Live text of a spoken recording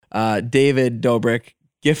David Dobrik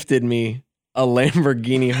gifted me a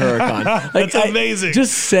Lamborghini Huracan. That's amazing.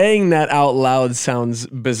 Just saying that out loud sounds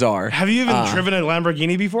bizarre. Have you even driven a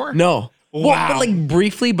Lamborghini before? No. Wow. Well, but like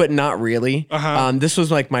briefly, but not really. Uh-huh. This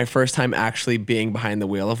was like my first time actually being behind the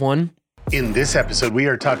wheel of one. In this episode, we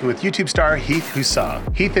are talking with YouTube star Heath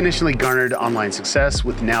Husa. Heath initially garnered online success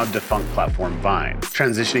with now defunct platform Vine.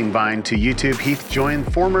 Transitioning Vine to YouTube, Heath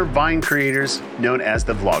joined former Vine creators known as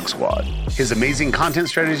the Vlog Squad. His amazing content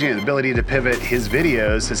strategy and ability to pivot his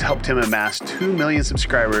videos has helped him amass 2 million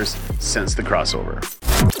subscribers since the crossover.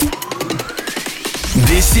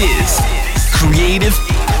 This is Creative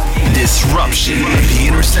Disruption, the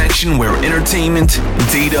intersection where entertainment,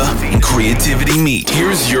 data, and creativity meet.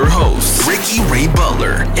 Here's your hosts, Ricky Ray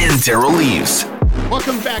Butler and Daryl Leaves.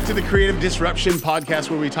 Welcome back to the Creative Disruption podcast,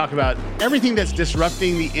 where we talk about everything that's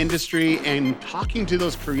disrupting the industry and talking to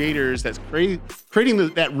those creators that's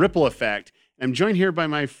creating that ripple effect. I'm joined here by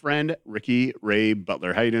my friend, Ricky Ray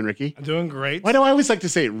Butler. How you doing, Ricky? I'm doing great. Why do I always like to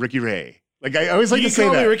say Ricky Ray? Like I always like to say that. You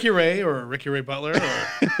can call me Ricky Ray or Ricky Ray Butler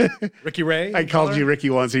or Ricky Ray. I called you Ricky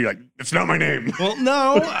once, and you're like, "It's not my name." Well,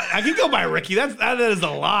 no, I can go by Ricky. That is a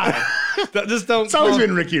lie. Just don't. It's always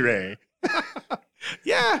been Ricky Ray.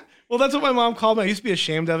 Yeah. Well, that's what my mom called me. I used to be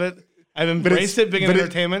ashamed of it. I've embraced it being in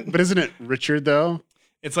entertainment. But isn't it Richard though?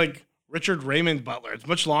 It's like Richard Raymond Butler. It's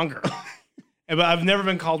much longer. But I've never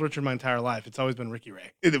been called Richard my entire life. It's always been Ricky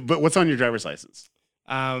Ray. But what's on your driver's license?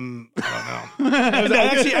 I don't know.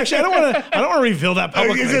 Actually, I don't want to reveal that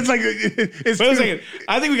publicly. It's like Wait a second.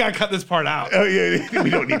 I think we got to cut this part out. Oh yeah, we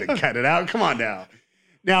don't need to cut it out. Come on now.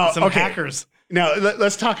 Now, Some hackers. Now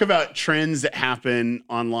let's talk about trends that happen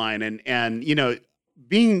online, and you know,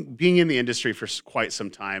 being in the industry for quite some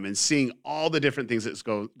time and seeing all the different things that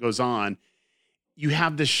goes on, you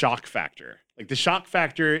have the shock factor. Like the shock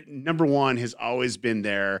factor, number one, has always been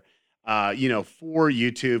there. You know, for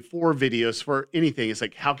YouTube, for videos, for anything. It's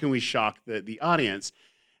like, how can we shock the audience?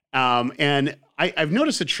 And I've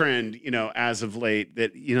noticed a trend, you know, as of late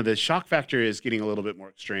that, you know, the shock factor is getting a little bit more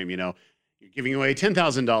extreme. You know, you're giving away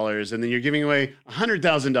 $10,000 and then you're giving away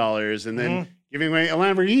 $100,000 and then giving away a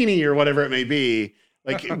Lamborghini or whatever it may be.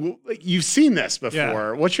 Like, you've seen this before.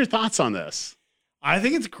 Yeah. What's your thoughts on this? I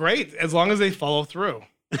think it's great as long as they follow through.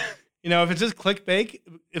 You know, if it's just clickbait,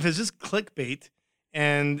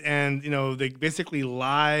 and you know, they basically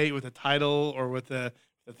lie with a title or with the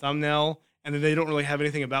thumbnail, and then they don't really have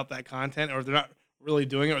anything about that content, or they're not really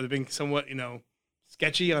doing it, or they're being somewhat, you know,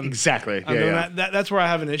 sketchy on exactly. That's where I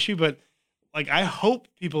have an issue. But like, I hope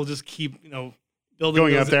people just keep, you know, building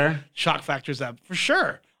going up there shock factors up for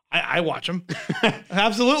sure. I watch them.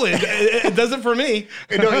 Absolutely, it does it for me.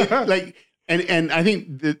 Like. And I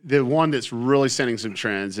think the one that's really setting some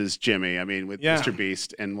trends is Jimmy. I mean, with Mr.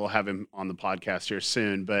 Beast, and we'll have him on the podcast here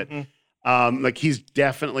soon. But like, he's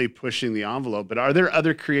definitely pushing the envelope. But are there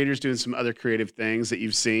other creators doing some other creative things that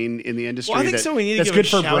you've seen in the industry? Well, I think so. We need to give a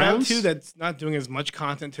shout out to that's not doing as much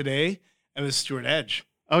content today, and is Stuart Edge.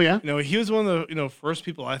 Oh yeah, you know, he was one of the first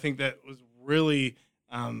people I think that was really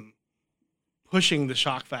pushing the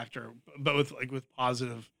shock factor, but with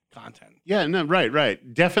positive content. Yeah, no,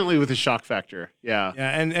 right. Definitely with a shock factor. Yeah.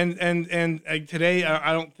 Yeah, and today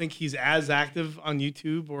I don't think he's as active on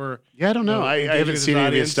YouTube or. Yeah, I don't know. I haven't seen any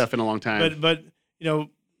of his stuff in a long time. But you know,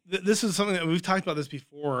 this is something that we've talked about this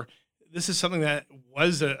before. This is something that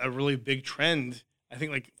was a really big trend, I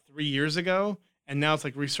think, like 3 years ago, and now it's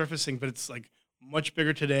like resurfacing, but it's like much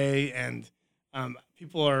bigger today, and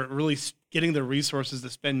people are really getting the resources to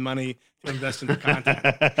spend money to invest in their content.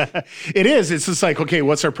 It is. It's just like, okay,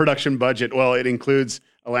 what's our production budget? Well, it includes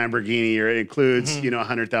a Lamborghini, or it includes, you know,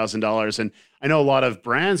 $100,000. And I know a lot of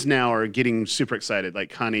brands now are getting super excited.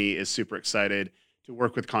 Like Honey is super excited to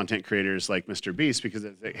work with content creators like Mr. Beast, because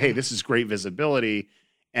it's like, hey, this is great visibility.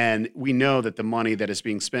 And we know that the money that is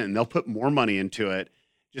being spent, and they'll put more money into it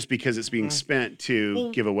just because it's being spent to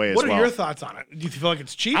give away as well. What are your thoughts on it? Do you feel like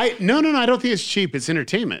it's cheap? No, I don't think it's cheap. It's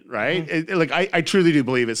entertainment, right? I truly do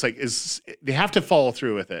believe it's like, they have to follow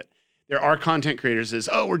through with it. There are content creators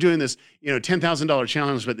we're doing this, you know, $10,000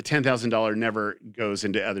 challenge, but the $10,000 never goes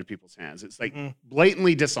into other people's hands. It's like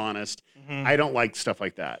blatantly dishonest. I don't like stuff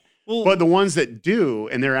like that. Well, but the ones that do,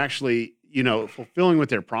 and they're actually, you know, fulfilling with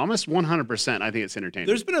their promise, 100%, I think it's entertaining.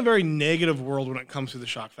 There's been a very negative world when it comes to the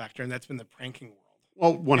shock factor, and that's been the pranking world.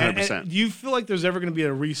 Well, 100%. And do you feel like there's ever going to be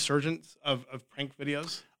a resurgence of prank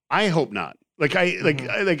videos? I hope not.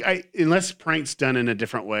 Unless pranks done in a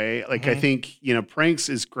different way. Like, I think, you know, pranks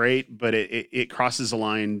is great, but it crosses a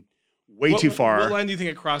line way too far. What line do you think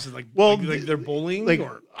it crosses? Like they're bullying,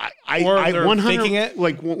 or they're 100, faking it?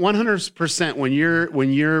 Like 100%.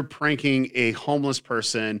 When you're pranking a homeless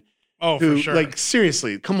person Oh, for sure. Like,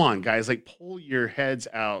 seriously, come on, guys. Like, pull your heads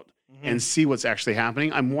out and see what's actually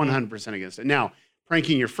happening. I'm 100% against it. Now,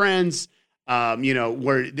 pranking your friends,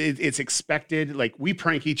 where it's expected. Like, we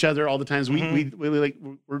prank each other all the times. We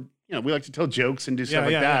like to tell jokes and do stuff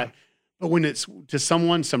like that. Yeah. But when it's to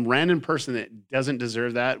some random person that doesn't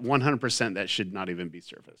deserve that, 100% that should not even be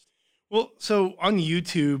surfaced. Well, so on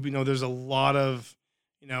YouTube, there's a lot of,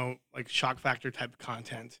 like shock factor type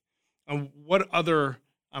content. What other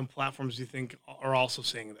platforms do you think are also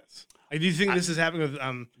seeing this? Like, do you think this is happening with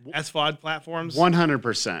SVOD platforms?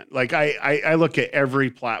 100%. Like I look at every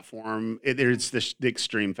platform. There's the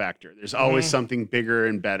extreme factor. There's always something bigger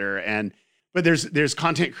and better. But there's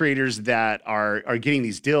content creators that are getting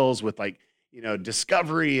these deals with like,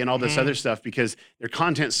 Discovery and all this other stuff because their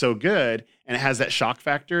content's so good and it has that shock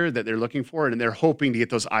factor that they're looking for, and they're hoping to get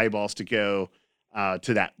those eyeballs to go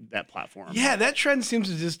to that platform. Yeah, that trend seems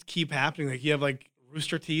to just keep happening. Like, you have like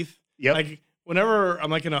Rooster Teeth. Yep. Like, whenever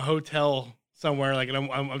I'm like in a hotel somewhere, like, and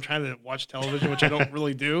I'm trying to watch television, which I don't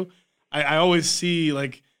really do, I always see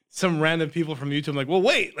like some random people from YouTube. I'm like, well,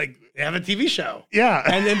 wait, like they have a TV show. Yeah.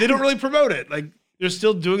 And they don't really promote it. Like, they're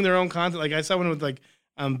still doing their own content. Like, I saw one with like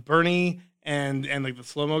Bernie and like the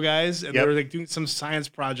slow-mo guys, and they were like doing some science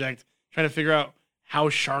project trying to figure out how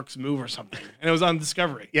sharks move or something, and it was on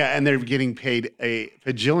Discovery. Yeah, and they're getting paid a $1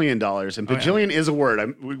 bajillion, and bajillion is a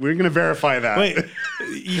word. We're going to verify that. Wait,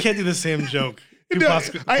 you can't do the same joke.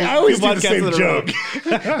 I always do the same joke.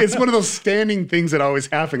 It's one of those standing things that always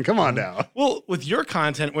happen. Come on now. Well, with your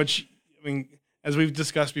content, which, I mean, as we've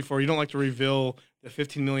discussed before, you don't like to reveal the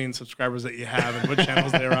 15 million subscribers that you have and what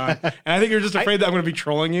channels they're on. And I think you're just afraid that I'm going to be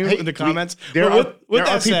trolling you in the comments. There are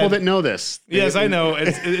people that know this. Yes, I know.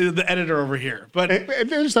 It's the editor over here. But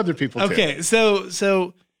there's other people too. Okay,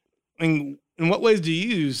 so I mean, in what ways do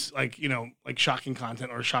you use like shocking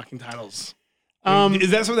content or shocking titles?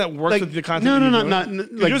 Is that something that works with the content? No, not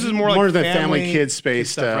like yours is more like the family kids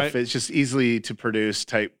space stuff. Right? It's just easily to produce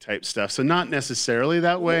type stuff. So not necessarily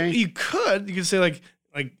that way. Well, you could say like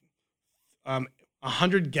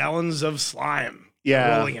 100 gallons of slime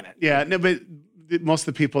rolling in it. Yeah, no, but most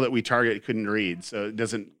of the people that we target couldn't read, so it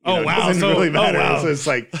doesn't. It doesn't really matter. So it's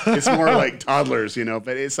like it's more like toddlers,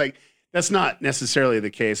 But it's like that's not necessarily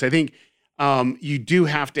the case. I think you do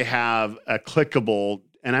have to have a clickable.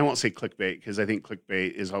 And I won't say clickbait because I think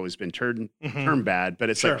clickbait has always been termed bad,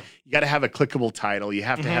 but it's like you got to have a clickable title. You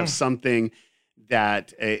have to have something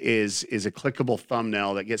that is a clickable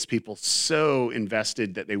thumbnail that gets people so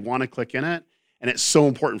invested that they want to click in it, and it's so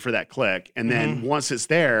important for that click. And then once it's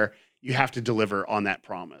there, you have to deliver on that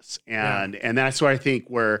promise. And that's why I think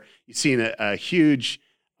where you've seen a huge,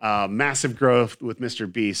 massive growth with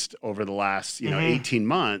Mr. Beast over the last 18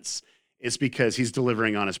 months. It's because he's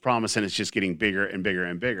delivering on his promise, and it's just getting bigger and bigger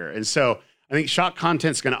and bigger. And so I think shock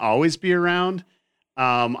content's going to always be around.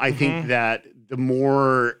 I think that the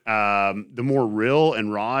more real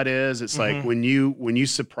and raw it is, it's like when you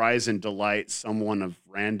surprise and delight someone of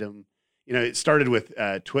random, it started with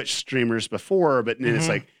Twitch streamers before, but then it's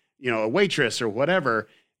like, a waitress or whatever.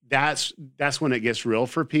 That's when it gets real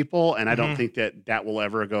for people. And I don't think that will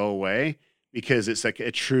ever go away because it's like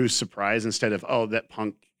a true surprise instead of, oh, that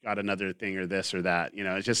punk got another thing or this or that.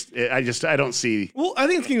 I don't see. Well, I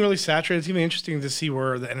think it's getting really saturated. It's going to be interesting to see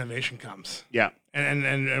where the innovation comes. Yeah.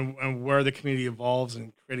 And where the community evolves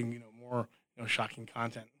and creating, more, shocking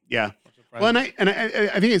content. Yeah. Well, and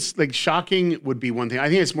I think it's like shocking would be one thing. I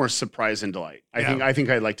think it's more surprise and delight. I think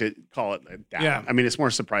I'd like to call it that. Yeah. I mean, it's more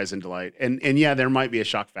surprise and delight. And yeah, there might be a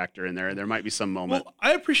shock factor in there. There might be some moment. Well,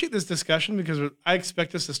 I appreciate this discussion because I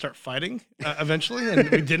expect us to start fighting eventually, and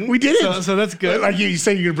we didn't. We didn't. So that's good. Like you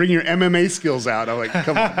said, you're going to bring your MMA skills out. I'm like,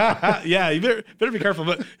 come on. Yeah, you better be careful.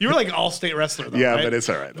 But you were like an all-state wrestler, though, yeah, right? but it's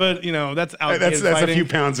all right. But that's that's a few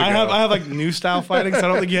pounds ago. I have like new style fighting, so I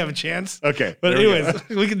don't think you have a chance. Okay. But anyways,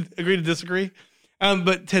 we can agree to disagree.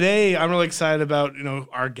 But today I'm really excited about,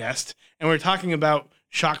 our guest, and we're talking about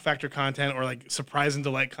shock factor content or like surprise and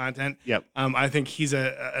delight content. Yep. I think he's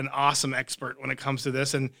an awesome expert when it comes to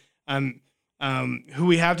this. And who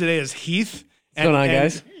we have today is Heath. What's going on,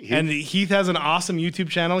 guys? And Heath has an awesome YouTube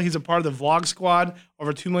channel. He's a part of the Vlog Squad,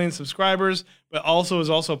 over 2 million subscribers, but is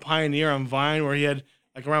also a pioneer on Vine where he had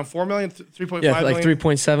like around 4 million, 3.5 yeah, like million.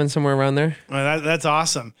 3.7, somewhere around there. That's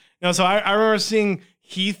awesome. So I remember seeing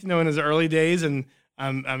Heath, in his early days, and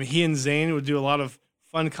he and Zane would do a lot of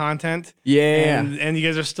fun content. Yeah. And you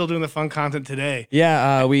guys are still doing the fun content today.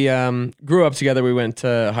 Yeah, we grew up together. We went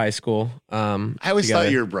to high school. I always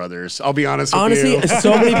thought you were brothers. I'll be honest with you. Honestly,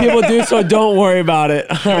 so many people do, so don't worry about it.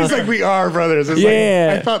 It's like we are brothers. It's yeah.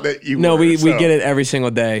 like, I thought that you No, were. we get it every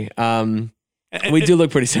single day. We do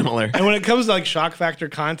look pretty similar. And when it comes to like shock factor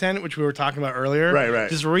content, which we were talking about earlier, Right.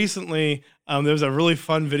 Just recently, there was a really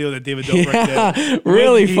fun video that David Dobrik did.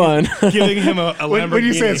 Really He- fun. Giving him a Lamborghini. When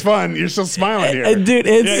you say it's fun, you're still smiling here. Dude,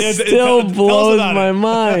 it still tell us blows about my it.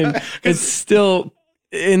 mind. It's still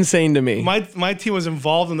insane to me. My team was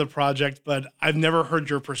involved in the project, but I've never heard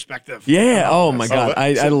your perspective. Yeah. Oh my So God. what-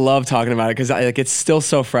 I love talking about it because it's still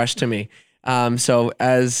so fresh to me. So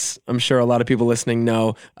as I'm sure a lot of people listening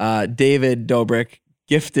know, David Dobrik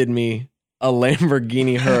gifted me a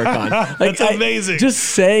Lamborghini Huracan. That's amazing. Just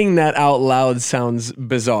saying that out loud sounds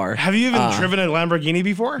bizarre. Have you even driven a Lamborghini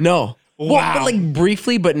before? No. Well, Wow. but like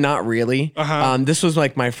briefly, but not really. Uh-huh. This was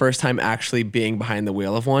like my first time actually being behind the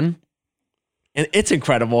wheel of one. And it's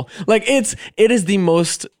incredible. Like it is the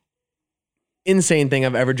most insane thing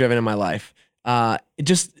I've ever driven in my life.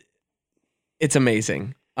 It's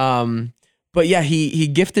amazing. But yeah, he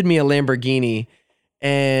gifted me a Lamborghini,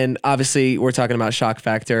 and obviously we're talking about shock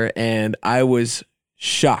factor, and I was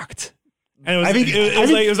shocked. And it was, I think-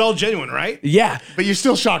 it was all genuine, right? Yeah. But you're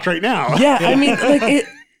still shocked right now. Yeah. I mean, like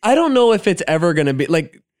I don't know if it's ever going to be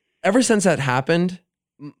like, ever since that happened,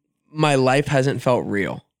 my life hasn't felt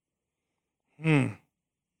real.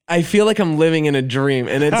 I feel like I'm living in a dream,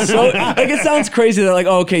 and it's so like it sounds crazy that like,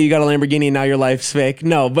 oh, okay, you got a Lamborghini and now your life's fake.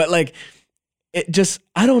 No, but like it just,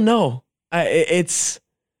 I don't know. It's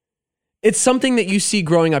something that you see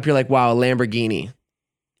growing up. You're like, wow, a Lamborghini,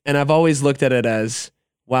 and I've always looked at it as,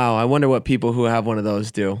 wow, I wonder what people who have one of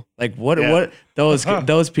those do. Like what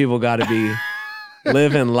those people got to be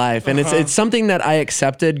living life, and it's something that I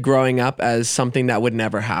accepted growing up as something that would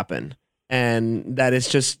never happen, and that is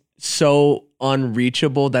just so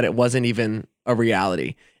unreachable that it wasn't even a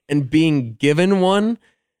reality. And being given one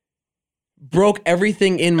broke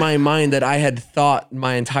everything in my mind that I had thought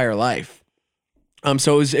my entire life.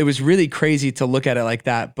 So it was really crazy to look at it like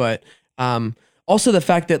that. But also the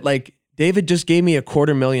fact that like David just gave me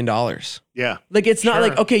 $250,000. Yeah. Like it's not Sure.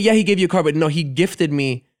 like, okay, yeah, he gave you a car, but no, he gifted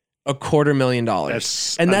me $250,000.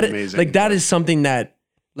 That's and that amazing. like that is something that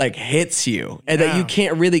like hits you and that you Yeah.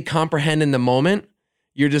 can't really comprehend in the moment.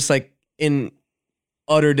 You're just like in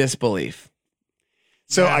utter disbelief.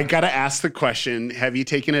 So Yeah. I got to ask the question, have you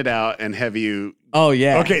taken it out and have you... Oh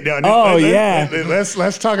yeah. Okay, no. Oh yeah.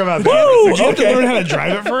 Let's talk about Woo! that. Did you have to Okay. learn how to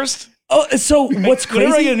drive it first? Oh, so what's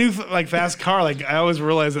Whenever I crazy? get a new like fast car, like I always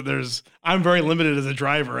realize that I'm very limited as a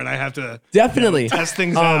driver, and I have to Definitely test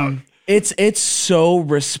things out. It's so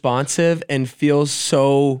responsive and feels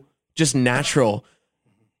so just natural.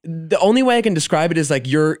 The only way I can describe it is like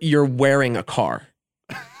you're wearing a car.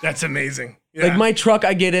 That's amazing. Like Yeah. my truck,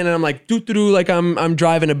 I get in and I'm like, doo-doo-doo, like I'm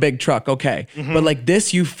driving a big truck. Okay. But like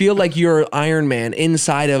this, you feel like you're Iron Man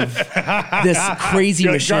inside of this crazy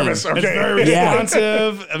You're like, machine. Jarvis, It's okay. very Yeah.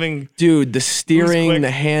 responsive. I mean, Dude, the steering, quick.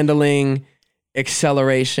 the handling,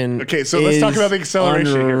 acceleration. Okay, so let's talk is about the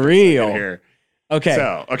acceleration unreal. here. Okay.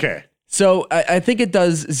 So, okay. So I think it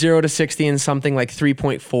does 0 to 60 in something like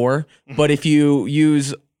 3.4. Mm-hmm. But if you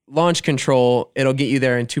use launch control, it'll get you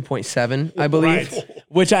there in 2.7, I believe, Right.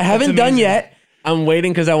 which I haven't done amazing. yet. I'm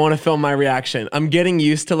waiting because I want to film my reaction. I'm getting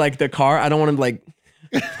used to like the car. I don't want to like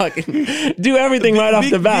fucking do everything right off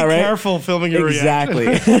the bat, be right? careful filming your Exactly.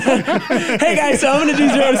 Hey guys, so I'm gonna do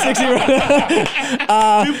 0 to 60.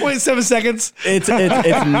 2.7 seconds. it's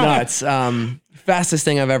nuts. Fastest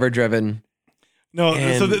thing I've ever driven. No,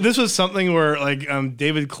 so And- this was something where like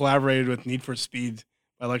David collaborated with Need for Speed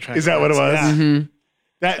by Electronic Is that what it Arts. was? Yeah. Mm-hmm.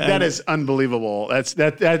 That is unbelievable.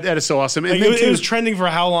 That is so awesome. And Like, then it too, was trending for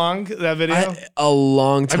how long, that video? A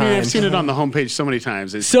long I time. mean, I've seen it on the homepage so many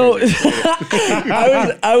times. It's So crazy.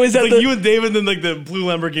 I was at like the you and David and like the blue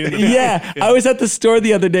Lamborghini. in the back. yeah, I was at the store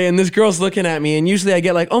the other day and this girl's looking at me and usually I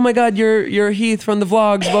get like, oh my God, you're Heath from the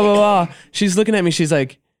vlogs, blah, blah, blah. She's looking at me. She's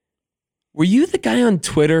like, were you the guy on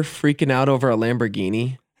Twitter freaking out over a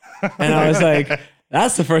Lamborghini? And I was like,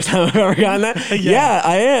 that's the first time I've ever gotten that. Yeah,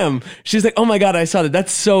 I am. She's like, oh my God, I saw that.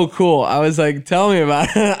 That's so cool. I was like, tell me about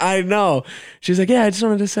it. I know. She's like, yeah, I just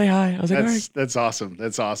wanted to say hi. I was like, all right. That's awesome.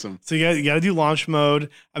 That's awome. So you got to do launch mode.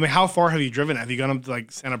 I mean, how far have you driven? Have you gone up to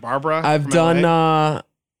like Santa Barbara? I've from done LA?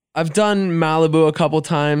 I've done Malibu a couple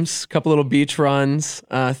times, a couple little beach runs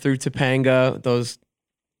through Topanga. Those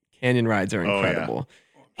canyon rides are Oh, yeah. incredible.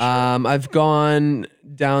 I've gone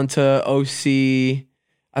down to OC.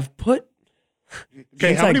 I've put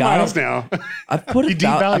Okay, since how I many got miles it, now? I've put You I've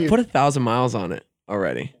devalued. put 1,000 miles on it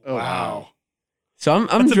already. Oh, Wow. So I'm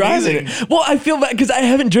That's driving amazing. it. Well, I feel bad because I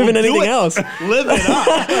haven't driven Well, do anything it. else. Live it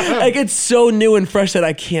up. Like it's so new and fresh that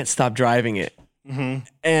I can't stop driving it. Mhm.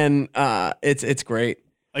 And it's great.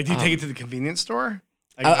 Like, do you take it to the convenience store?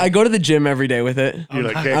 I go to the gym every day with it. You're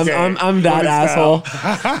like, I'm that what is asshole.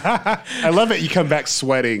 I love it. You come back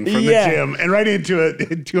sweating from the gym and right into a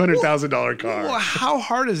 $200,000 car. Well, how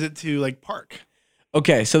hard is it to like park?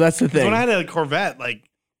 Okay, so that's the thing. When I had a Corvette, like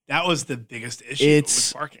that was the biggest issue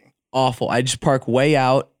It's with parking. awful. I just park way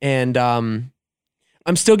out, and I'm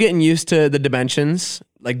still getting used to the dimensions.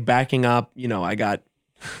 Like backing up, I got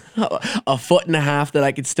a foot and a half that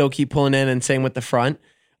I could still keep pulling in, and same with the front.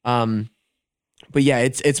 But yeah,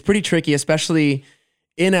 it's pretty tricky, especially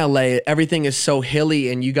in LA. Everything is so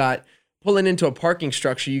hilly, and you got pulling into a parking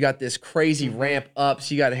structure. You got this crazy ramp up,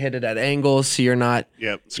 so you got to hit it at angles so you're not,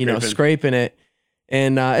 scraping it.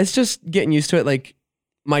 And it's just getting used to it. Like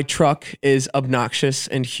my truck is obnoxious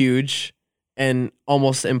and huge and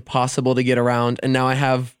almost impossible to get around. And now I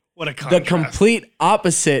have the complete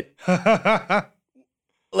opposite,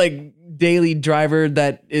 like daily driver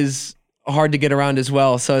that is hard to get around as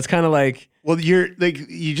well. So it's kind of like. Well,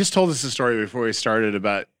 you just told us a story before we started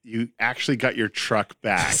about you actually got your truck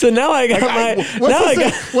back. So now I got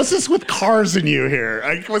what's this with cars in you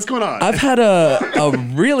here? What's going on? I've had a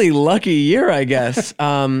really lucky year, I guess.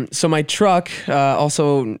 So my truck,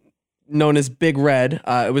 also known as Big Red,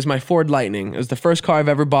 it was my Ford Lightning. It was the first car I've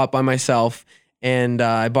ever bought by myself, and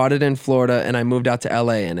I bought it in Florida, and I moved out to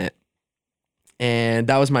LA in it. And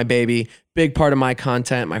that was my baby. Big part of my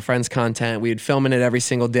content, my friends' content. We'd filming it every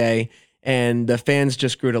single day. And the fans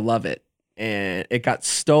just grew to love it. And it got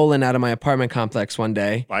stolen out of my apartment complex one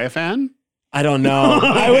day. By a fan? I don't know.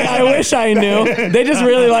 I wish I knew. They just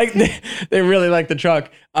really they really like the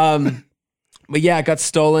truck. But yeah, it got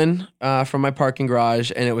stolen from my parking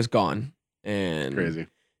garage, and it was gone. And crazy.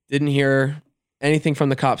 Didn't hear anything from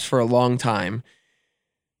the cops for a long time.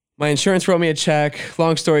 My insurance wrote me a check.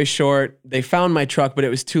 Long story short, they found my truck, but it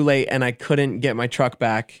was too late, and I couldn't get my truck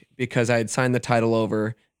back because I had signed the title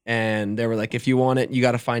over. And they were like, if you want it, you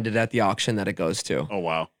got to find it at the auction that it goes to. Oh,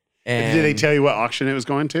 wow. And did they tell you what auction it was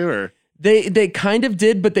going to? Or They kind of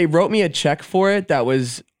did, but they wrote me a check for it that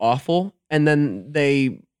was awful. And then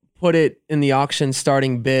they put it in the auction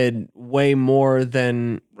starting bid way more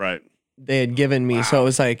than they had given me. Wow. So it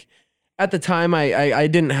was like, at the time, I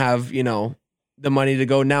didn't have, the money to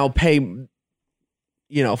go now pay,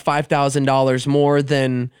 $5,000 more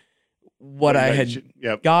than what I had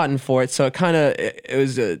gotten for it. So it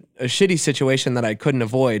was a shitty situation that I couldn't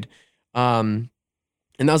avoid. And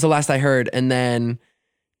that was the last I heard. And then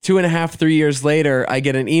 2.5, 3 years later, I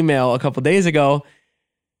get an email a couple days ago.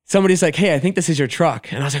 Somebody's like, hey, I think this is your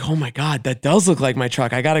truck. And I was like, oh my God, that does look like my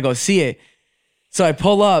truck. I got to go see it. So I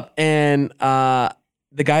pull up, and the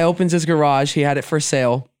guy opens his garage. He had it for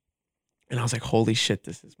sale. And I was like, holy shit,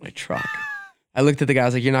 this is my truck. I looked at the guy, I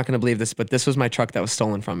was like, you're not going to believe this, but this was my truck that was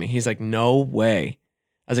stolen from me. He's like, no way.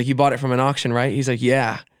 I was like, you bought it from an auction, right? He's like,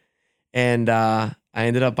 yeah. And I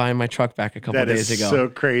ended up buying my truck back a couple days ago. That is so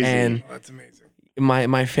crazy. And that's amazing.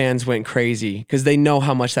 My fans went crazy because they know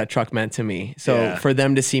how much that truck meant to me. So for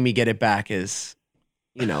them to see me get it back is,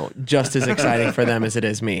 just as exciting for them as it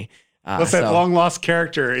is me. What's that long lost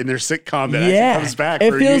character in their sitcom that actually comes back?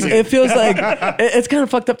 It feels like it's kind of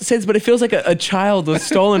fucked up to say this, but it feels like a child was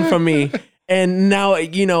stolen from me. And now,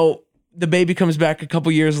 the baby comes back a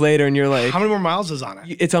couple years later, and you're like, how many more miles is on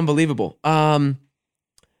it? It's unbelievable. I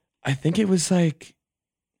think it was like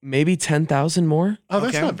maybe 10,000 more. Oh,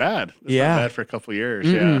 that's not bad. That's not bad for a couple years.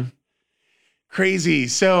 Mm-mm. Yeah. Crazy.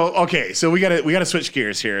 So, okay. So we gotta switch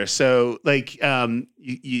gears here. So like,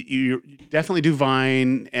 you definitely do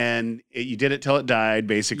Vine, and you did it till it died,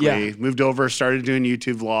 basically. Yeah. Moved over, started doing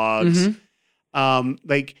YouTube vlogs. Mm-hmm.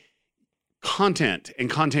 Like content and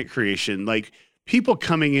content creation, like people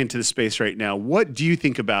coming into the space right now, what do you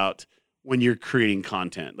think about when you're creating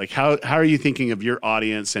content? Like how are you thinking of your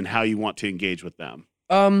audience and how you want to engage with them?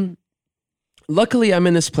 Luckily I'm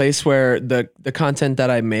in this place where the content that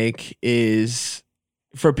I make is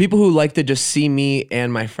for people who like to just see me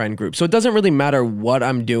and my friend group. So it doesn't really matter what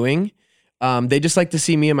I'm doing. They just like to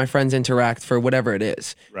see me and my friends interact for whatever it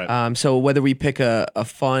is. Right. So whether we pick a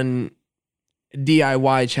fun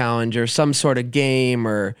DIY challenge or some sort of game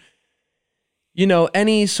or,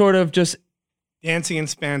 any sort of just dancing in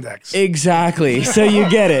spandex. Exactly. So you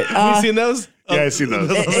get it. Have you seen those? Yeah, I've seen those.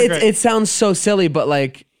 It sounds so silly, but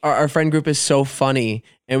like our friend group is so funny,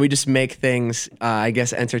 and we just make things, I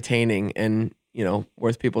guess, entertaining and,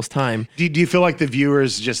 worth people's time. Do you feel like the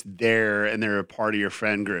viewers just there and they're a part of your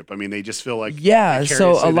friend group? I mean, they just feel like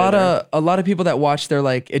So a lot of people that watch, they're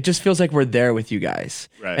like, it just feels like we're there with you guys,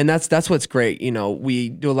 right? And that's what's great. We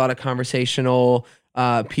do a lot of conversational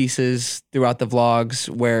pieces throughout the vlogs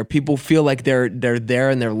where people feel like they're there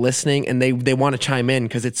and they're listening and they want to chime in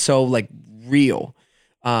because it's so like real.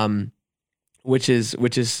 which is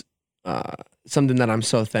something that I'm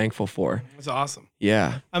so thankful for. That's awesome.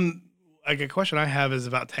 Yeah. Like a question I have is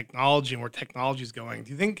about technology and where technology is going.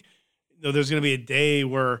 Do you think there's going to be a day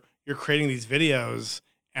where you're creating these videos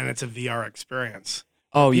and it's a VR experience?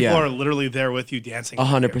 Oh, People yeah. are literally there with you dancing.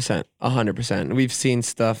 100%. 100%. We've seen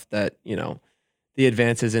stuff that, the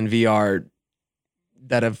advances in VR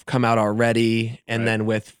that have come out already. And then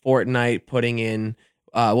with Fortnite putting in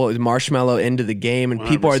what was Marshmallow into the game, and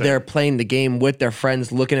people are 100%. there playing the game with their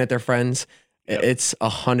friends, looking at their friends. Yep. It's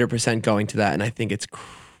 100% going to that. And I think it's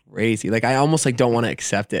crazy. Like, I almost don't want to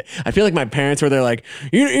accept it. I feel like my parents were there like,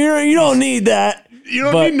 you don't need that. You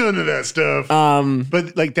don't need none of that stuff.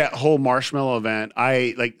 But like that whole Marshmallow event,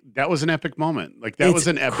 that was an epic moment. Like that It's was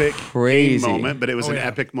an epic crazy game moment, but it was an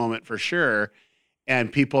epic moment for sure.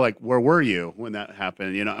 And people where were you when that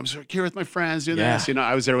happened? I'm here with my friends doing this.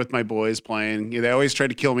 I was there with my boys playing. They always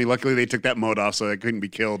tried to kill me. Luckily, they took that mode off so I couldn't be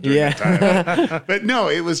killed during that time. But no,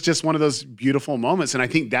 it was just one of those beautiful moments. And I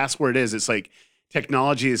think that's where it is. It's like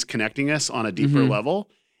technology is connecting us on a deeper level.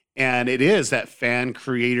 And it is that fan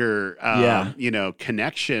creator,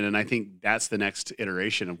 connection. And I think that's the next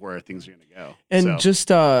iteration of where things are going to go. And just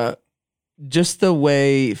the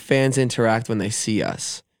way fans interact when they see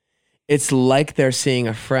us, it's like they're seeing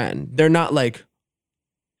a friend. They're not like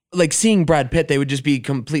seeing Brad Pitt. They would just be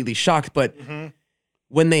completely shocked. But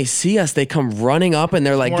when they see us, they come running up and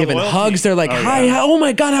they're like giving hugs. They're like, "Hi, oh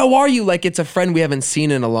my God, how are you?" Like it's a friend we haven't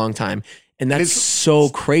seen in a long time. And that's so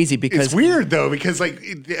crazy because it's weird though, because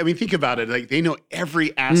think about it. Like they know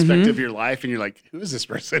every aspect of your life and you're like, who is this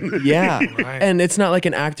person? Yeah. And it's not like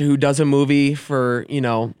an actor who does a movie for,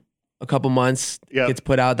 a couple months, gets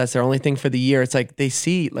put out. That's their only thing for the year. It's like they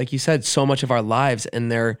see, like you said, so much of our lives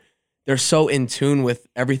and they're so in tune with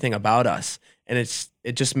everything about us. And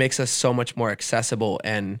it just makes us so much more accessible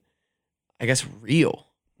and I guess real.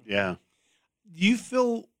 Yeah. Do you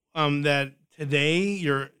feel that today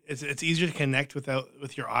it's easier to connect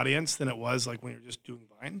with your audience than it was like when you're just doing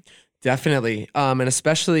Vine? Definitely. And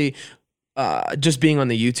especially just being on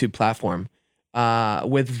the YouTube platform.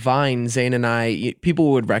 With Vine, Zane and I,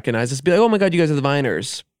 people would recognize us, be like, "Oh my God, you guys are the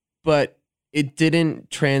Viners." But it didn't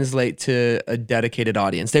translate to a dedicated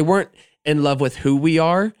audience. They weren't in love with who we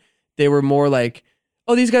are. They were more like,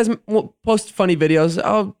 "Oh, these guys post funny videos.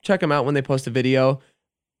 I'll check them out when they post a video."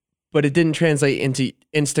 But it didn't translate into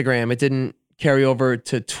Instagram. It didn't carry over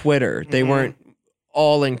to Twitter. They weren't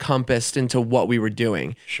all encompassed into what we were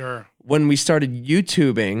doing. Sure. When we started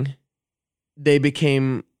YouTubing, they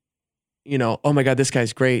became, "Oh my God, this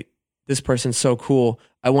guy's great. This person's so cool.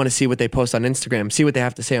 I want to see what they post on Instagram, see what they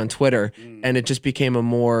have to say on Twitter." And it just became a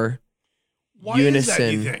more unison. Is that,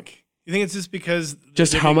 do you think? You think it's just because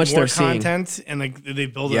just how much they're seeing content and like they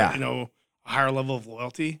build a higher level of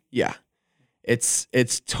loyalty? Yeah. It's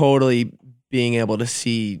totally being able to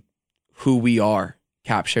see who we are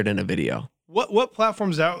captured in a video. What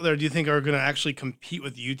platforms out there do you think are going to actually compete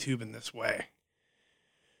with YouTube in this way?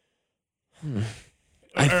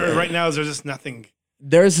 Right now, is there just nothing?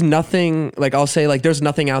 There's nothing, I'll say, there's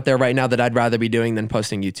nothing out there right now that I'd rather be doing than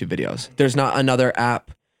posting YouTube videos. There's not another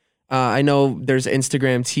app. I know there's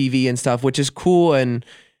Instagram TV and stuff, which is cool. And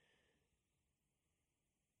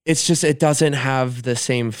it's just, it doesn't have the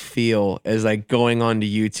same feel as going onto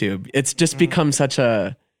YouTube. It's just become such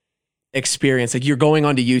a experience. You're going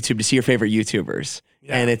onto YouTube to see your favorite YouTubers.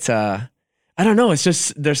 Yeah. And it's, I don't know. It's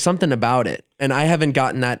just, there's something about it. And I haven't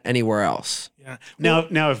gotten that anywhere else. Yeah.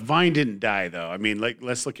 Now, if Vine didn't die, though, I mean,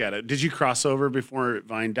 let's look at it. Did you cross over before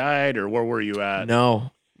Vine died, or where were you at?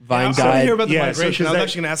 No, Vine died. I hear about the Yeah, migration. so I was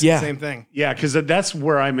actually going to ask you the same thing. Yeah, because that's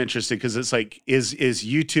where I'm interested. Because it's is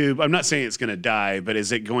YouTube? I'm not saying it's going to die, but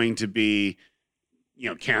is it going to be,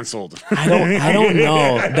 canceled? I don't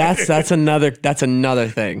know. That's another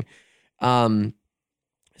thing.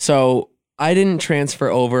 So I didn't transfer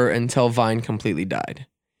over until Vine completely died.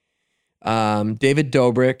 David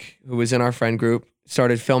Dobrik, who was in our friend group,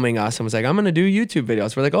 started filming us and was like, "I'm going to do YouTube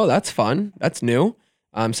videos." We're like, "Oh, that's fun. That's new."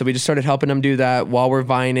 So we just started helping him do that while we're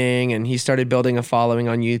Vining, and he started building a following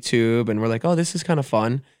on YouTube, and we're like, "Oh, this is kind of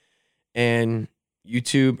fun." And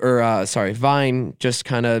Vine just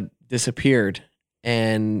kind of disappeared,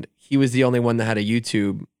 and he was the only one that had a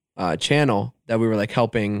YouTube channel that we were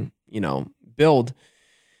helping, build.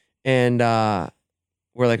 And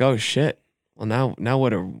we're like, "Oh shit. Well, now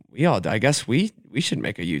what are we all do? I guess we should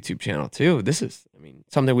make a YouTube channel too. This is,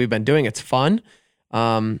 something we've been doing. It's fun.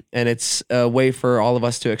 And it's a way for all of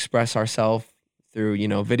us to express ourselves through,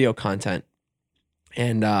 video content."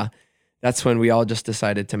 And that's when we all just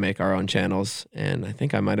decided to make our own channels. And I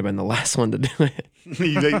think I might have been the last one to do it.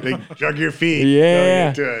 they drug your feet.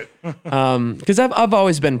 Yeah. Going into it. Because I've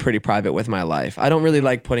always been pretty private with my life. I don't really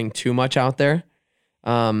like putting too much out there.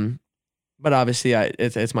 But obviously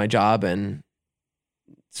it's my job and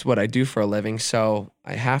it's what I do for a living, so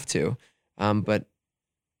I have to. But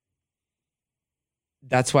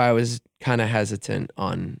that's why I was kind of hesitant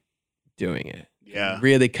on doing it. Yeah.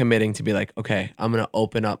 Really committing to be like, okay, I'm going to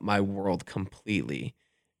open up my world completely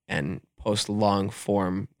and post long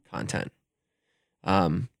form content.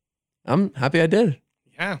 I'm happy I did.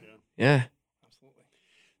 Yeah. Yeah. Absolutely.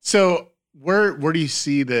 So where do you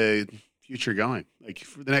see the future going? Like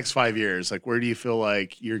for the next 5 years, like where do you feel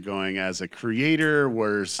like you're going as a creator?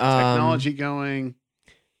 Where's technology going?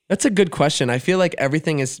 That's a good question. I feel like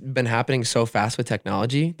everything has been happening so fast with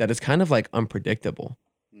technology that it's kind of like unpredictable.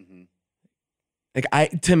 Mm-hmm.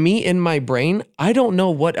 Like to me in my brain, I don't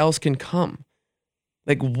know what else can come.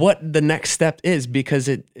 Like what the next step is, because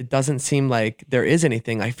it doesn't seem like there is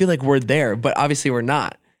anything. I feel like we're there, but obviously we're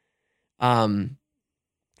not.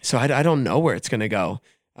 So I don't know where it's going to go.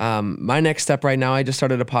 My next step right now, I just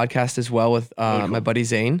started a podcast as well with Cool. my buddy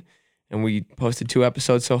Zane, and we posted 2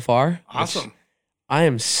 episodes so far. which Awesome. I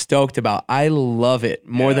am stoked about. I love it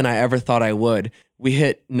more than I ever thought I would. We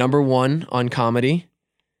hit #1 on comedy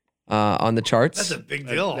on the charts. That's a big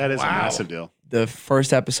deal. That is wow. a massive deal. The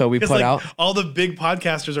first episode we Because put like, out. all the big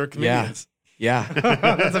podcasters are comedians. Yeah.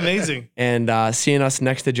 That's amazing. And seeing us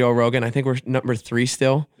next to Joe Rogan, I think we're #3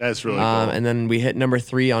 still. That's really cool. And then we hit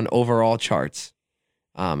 #3 on overall charts.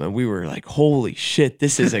 And we were like, holy shit,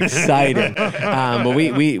 this is exciting. But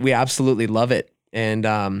we absolutely love it.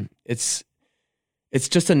 And it's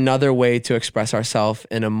just another way to express ourselves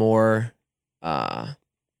in a more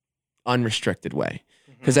unrestricted way.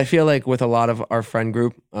 Because I feel like with a lot of our friend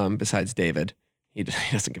group, besides David, he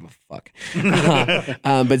doesn't give a fuck.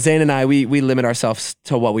 But Zane and I, we limit ourselves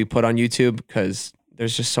to what we put on YouTube because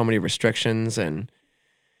there's just so many restrictions. And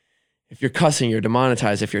if you're cussing, you're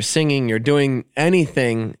demonetized. If you're singing, you're doing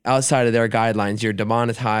anything outside of their guidelines, you're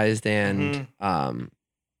demonetized. And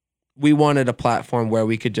we wanted a platform where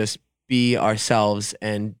we could just be ourselves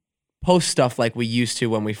and post stuff like we used to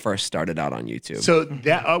when we first started out on YouTube. So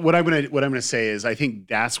that what I'm gonna say is I think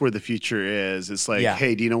that's where the future is. It's like,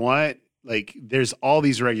 hey, do you know what? Like, there's all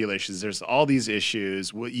these regulations, there's all these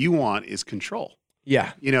issues. What you want is control.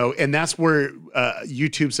 Yeah. You know, and that's where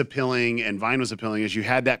YouTube's appealing and Vine was appealing, is you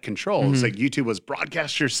had that control. It's like YouTube was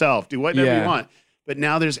broadcast yourself, do whatever you want. But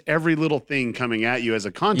now there's every little thing coming at you as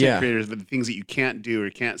a content creator, but the things that you can't do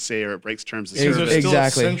or can't say or it breaks terms of service. There's still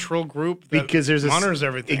a central group that because there's monitors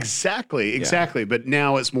everything. Exactly. But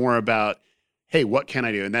now it's more about, hey, what can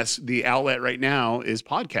I do? And that's the outlet right now is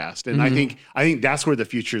podcast. And I think that's where the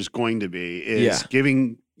future is going to be, is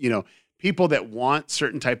giving, people that want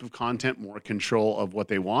certain type of content more control of what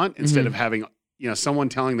they want instead of having, someone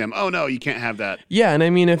telling them, oh no, you can't have that. Yeah. And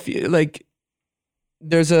I mean, if you, like,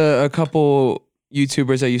 there's a couple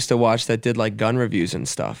YouTubers I used to watch that did like gun reviews and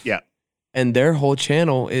stuff. Yeah. And their whole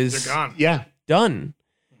channel is They're gone. Yeah. done.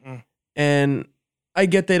 And I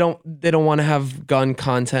get they don't want to have gun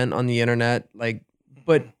content on the internet, like,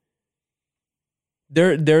 but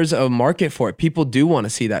there's a market for it. People do want to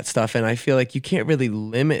see that stuff, and I feel like you can't really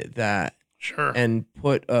limit that and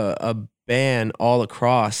put a ban all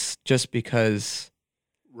across just because.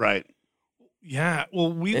 Right. Yeah.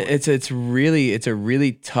 Well, it's a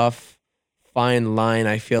really tough fine line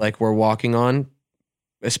I feel like we're walking on,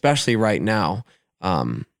 especially right now.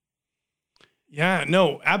 Yeah,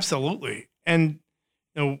 no, absolutely. And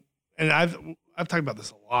and I've talked about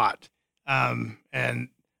this a lot. And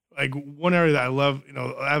like one area that I love,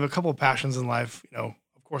 I have a couple of passions in life, of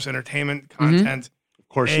course, entertainment, content. Of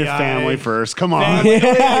course, AI, your family first. Come on. Family,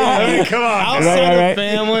 I mean, come on. Outside of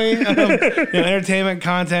family, entertainment,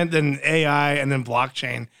 content, then AI, and then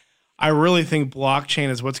blockchain. I really think blockchain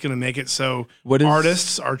is what's going to make it so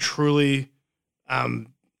artists are truly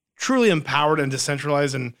empowered and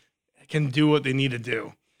decentralized and can do what they need to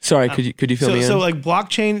do. Sorry, could you fill me in? So like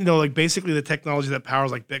blockchain, like basically the technology that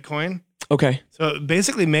powers like Bitcoin. Okay. So it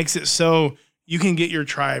basically makes it so you can get your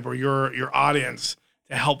tribe or your audience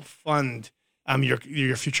to help fund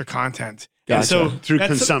your future content. Gotcha. And so through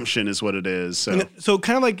consumption is what it is. So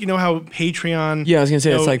kind of like how Patreon. Yeah, I was gonna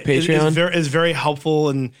say it's like Patreon is very helpful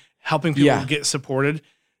in helping people get supported.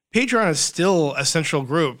 Patreon is still a central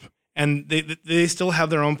group, and they still have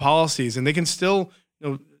their own policies, and they can still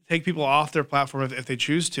take people off their platform if they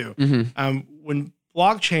choose to. When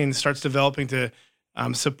blockchain starts developing to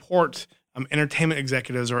support entertainment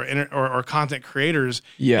executives or content creators,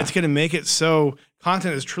 it's going to make it so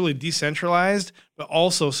content is truly decentralized, but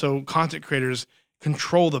also so content creators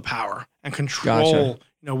control the power and control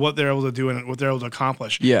Gotcha. what they're able to do and what they're able to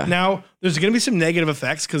accomplish. Yeah. Now, there's going to be some negative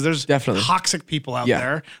effects because there's Definitely. toxic people out Yeah.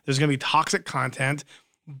 there. There's going to be toxic content,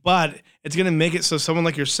 but it's going to make it so someone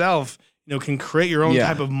like yourself, can create your own Yeah.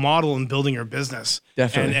 type of model in building your business.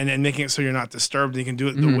 Definitely. And making it so you're not disturbed and you can do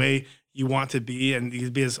it the way you want to be and you can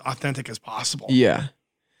be as authentic as possible. Yeah.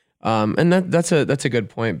 And that's a good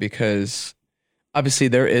point because obviously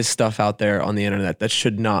there is stuff out there on the internet that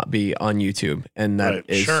should not be on YouTube, and that Right.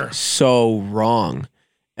 is Sure. so wrong.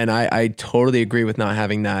 And I totally agree with not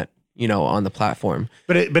having that, on the platform.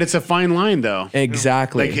 But it's a fine line though.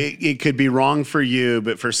 Exactly. Like it could be wrong for you,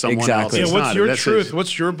 but for someone Exactly. else, Yeah, it's what's not. your That's truth?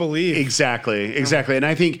 What's your belief? Exactly. And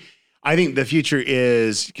I think the future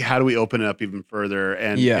is how do we open it up even further?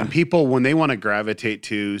 And, Yeah. and people, when they want to gravitate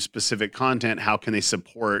to specific content, how can they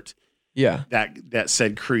support yeah. that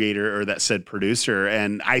said creator or that said producer?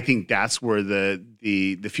 And I think that's where the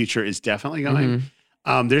future is definitely going.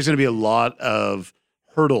 There's going to be a lot of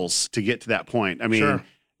hurdles to get to that point. I mean, Sure.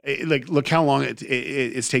 look how long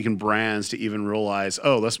it's taken brands to even realize,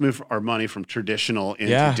 oh, let's move our money from traditional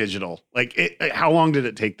into Yeah. digital. How long did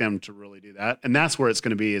it take them to really do that? And that's where it's going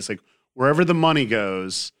to be. It's like wherever the money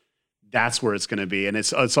goes, that's where it's going to be. And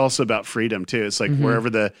it's also about freedom too. It's like wherever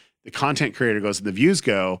the content creator goes and the views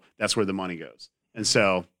go, that's where the money goes. And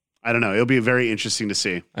so I don't know. It'll be very interesting to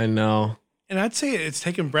see. I know. And I'd say it's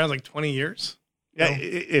taken brands like 20 years. Yeah,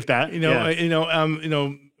 if that, I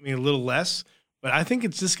mean, a little less, but I think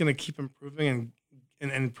it's just going to keep improving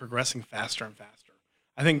and progressing faster and faster.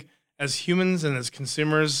 I think as humans and as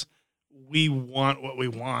consumers, we want what we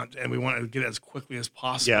want, and we want to get it as quickly as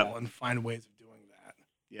possible and find ways of doing that.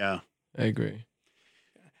 yeah. I agree.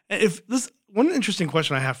 One interesting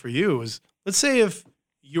question I have for you is, let's say if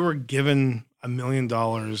you were given $1 million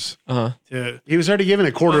to He was already given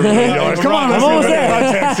 $250,000. Come on, I'm almost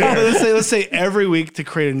there. let's say every week to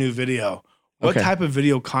create a new video. What Okay. type of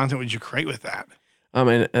video content would you create with that?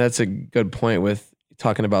 And that's a good point with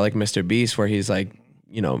talking about like Mr. Beast, where he's like,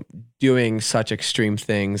 doing such extreme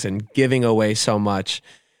things and giving away so much.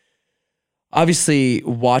 Obviously,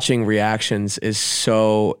 watching reactions is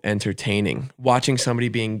so entertaining. Watching somebody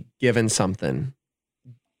being given something,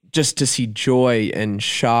 just to see joy and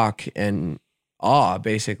shock and awe,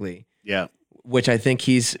 basically, Yeah. which I think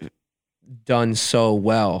he's done so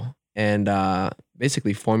well, and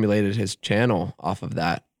basically formulated his channel off of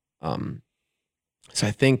that. So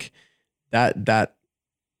I think that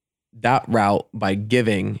route by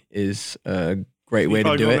giving is a great way to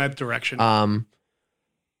Probably do go in it. that direction.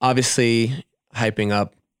 Obviously, hyping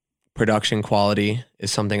up production quality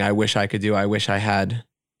is something I wish I could do. I wish I had,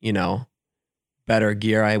 better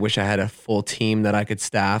gear. I wish I had a full team that I could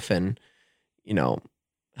staff and,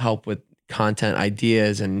 help with content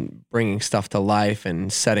ideas and bringing stuff to life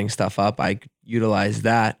and setting stuff up. I could utilize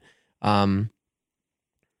that. I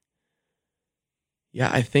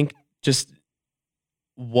think just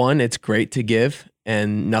one, it's great to give,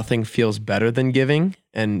 and nothing feels better than giving.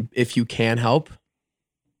 And if you can help,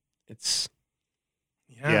 it's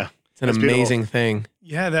Yeah. an That's amazing thing.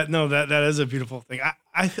 Yeah, that is a beautiful thing.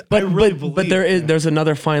 I But really believe. but there's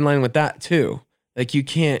another fine line with that too. Like you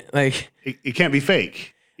can't It can't be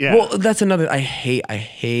fake. Yeah. Well, that's another. I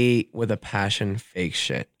hate with a passion fake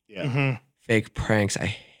shit, yeah. Mhm. fake pranks. I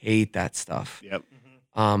hate that stuff. Yep.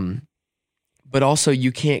 But also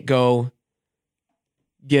you can't go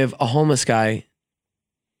give a homeless guy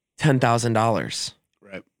 $10,000.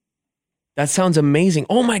 Right. That sounds amazing.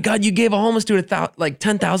 Oh my God, you gave a homeless dude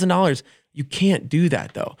 $10,000. You can't do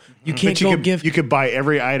that though. You can't But go give. you could buy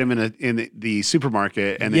every item in the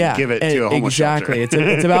supermarket and then give it to a homeless exactly. shelter.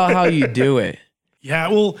 It's about how you do it. Yeah,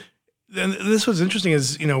 well, then this what's interesting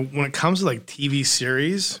is when it comes to like TV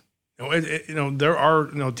series, there are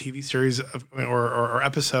TV series or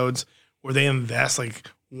episodes where they invest like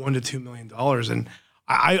 $1 to $2 million, and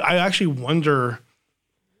I actually wonder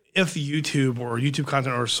if YouTube or YouTube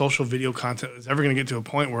content or social video content is ever going to get to a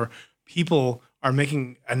point where people are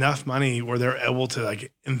making enough money where they're able to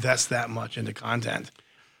like invest that much into content.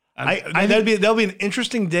 That'll be an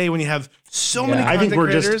interesting day when you have so many. I think content we're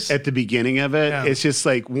creators. just at the beginning of it. Yeah. It's just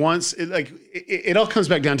like it all comes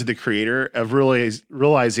back down to the creator of really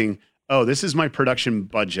realizing, oh, this is my production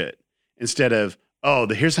budget instead of, oh,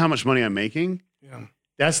 here's how much money I'm making. Yeah.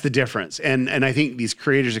 That's the difference. And I think these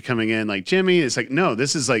creators are coming in like Jimmy. It's like, no,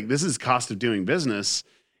 this is cost of doing business,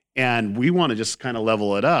 and we want to just kind of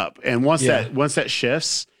level it up. And once that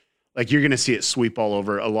shifts, like you're going to see it sweep all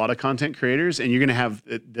over a lot of content creators, and you're going to have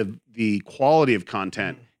the quality of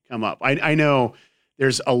content come up. I know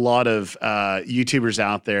there's a lot of YouTubers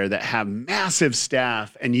out there that have massive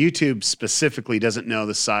staff, and YouTube specifically doesn't know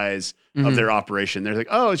the size of their operation. They're like,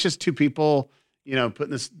 oh, it's just 2 people,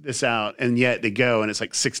 putting this out, and yet they go and it's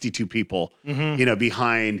like 62 people,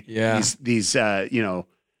 behind these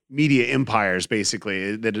media empires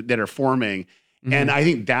basically that are forming. And I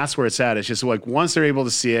think that's where it's at. It's just like once they're able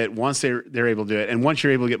to see it, once they're able to do it, and once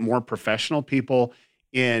you're able to get more professional people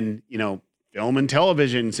in, film and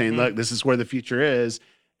television saying, look, this is where the future is,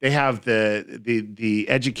 they have the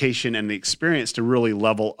education and the experience to really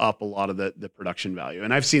level up a lot of the production value.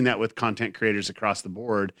 And I've seen that with content creators across the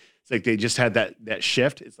board. It's like they just had that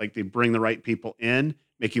shift. It's like they bring the right people in,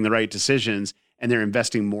 making the right decisions, and they're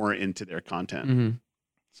investing more into their content.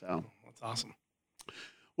 So that's awesome.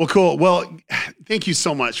 Well, cool. Well, thank you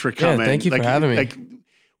so much for coming. Yeah, thank you for having me. Like,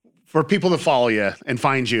 for people to follow you and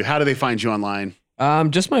find you, how do they find you online?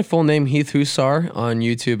 Just my full name, Heath Hussar, on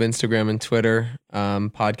YouTube, Instagram, and Twitter.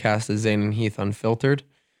 Podcast is Zane and Heath Unfiltered.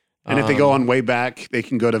 And if they go on way back, they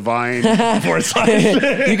can go to Vine. You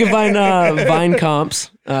can find Vine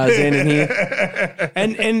comps, Zane and Heath.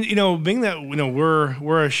 And being that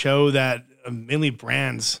we're a show that mainly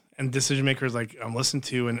brands and decision makers listen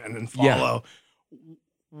to and follow.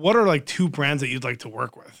 What are 2 brands that you'd like to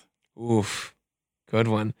work with? Oof, good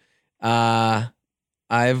one.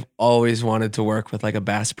 I've always wanted to work with a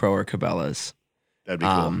Bass Pro or Cabela's. That'd be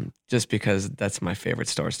cool. Just because that's my favorite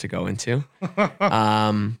stores to go into.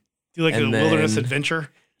 Do you like the wilderness adventure?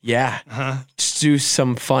 Yeah. Just do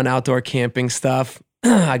some fun outdoor camping stuff.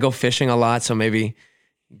 I go fishing a lot, so maybe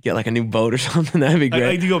get a new boat or something. That'd be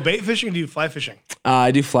great. Do you go bait fishing or do you fly fishing?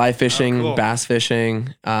 I do fly fishing, cool. bass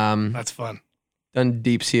fishing. That's fun. Done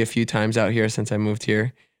deep sea a few times out here since I moved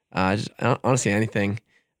here. Honestly, anything.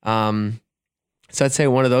 So I'd say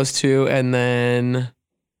one of those 2, and then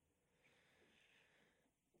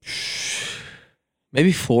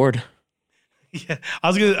maybe Ford. Yeah, I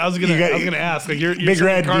was gonna ask. You're Big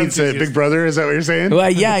Red beats Big Brother. Is that what you're saying?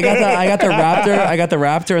 Well, yeah, I got the Raptor. I got the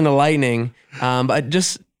Raptor and the Lightning. But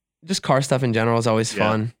just car stuff in general is always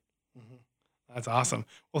fun. That's awesome.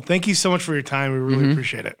 Well, thank you so much for your time. We really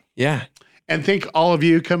appreciate it. Yeah. And thank all of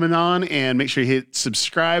you coming on, and make sure you hit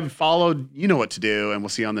subscribe, follow. You know what to do, and we'll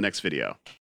see you on the next video.